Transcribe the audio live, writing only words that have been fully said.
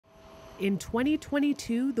In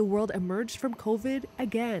 2022, the world emerged from COVID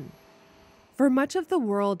again. For much of the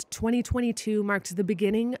world, 2022 marked the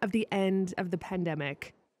beginning of the end of the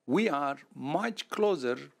pandemic. We are much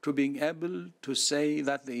closer to being able to say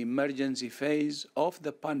that the emergency phase of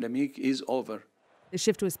the pandemic is over. The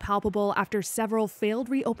shift was palpable after several failed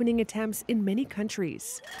reopening attempts in many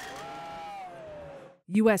countries.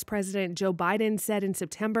 U.S. President Joe Biden said in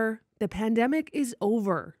September, "The pandemic is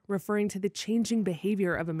over," referring to the changing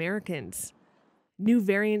behavior of Americans. New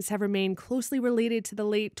variants have remained closely related to the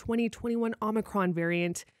late 2021 Omicron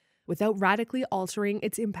variant without radically altering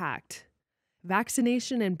its impact.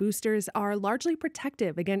 Vaccination and boosters are largely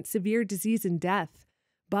protective against severe disease and death,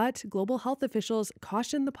 but global health officials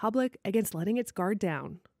caution the public against letting its guard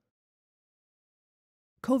down.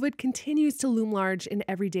 COVID continues to loom large in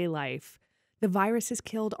everyday life. The virus has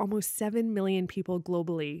killed almost 7 million people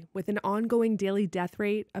globally, with an ongoing daily death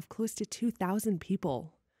rate of close to 2,000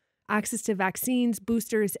 people. Access to vaccines,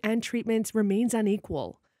 boosters, and treatments remains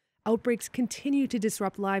unequal. Outbreaks continue to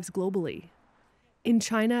disrupt lives globally. In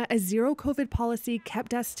China, a zero-COVID policy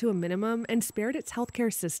kept deaths to a minimum and spared its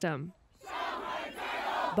healthcare system.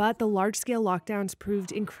 But the large-scale lockdowns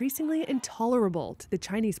proved increasingly intolerable to the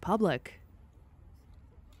Chinese public.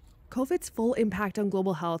 COVID's full impact on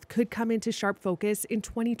global health could come into sharp focus in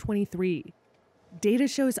 2023. Data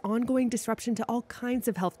shows ongoing disruption to all kinds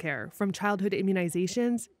of healthcare, from childhood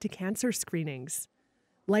immunizations to cancer screenings.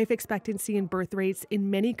 Life expectancy and birth rates in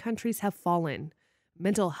many countries have fallen.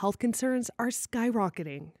 Mental health concerns are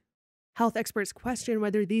skyrocketing. Health experts question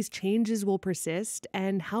whether these changes will persist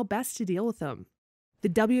and how best to deal with them. The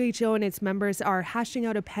WHO and its members are hashing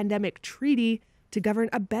out a pandemic treaty to govern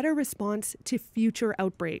a better response to future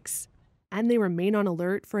outbreaks. And they remain on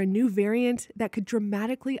alert for a new variant that could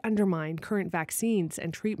dramatically undermine current vaccines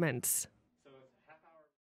and treatments.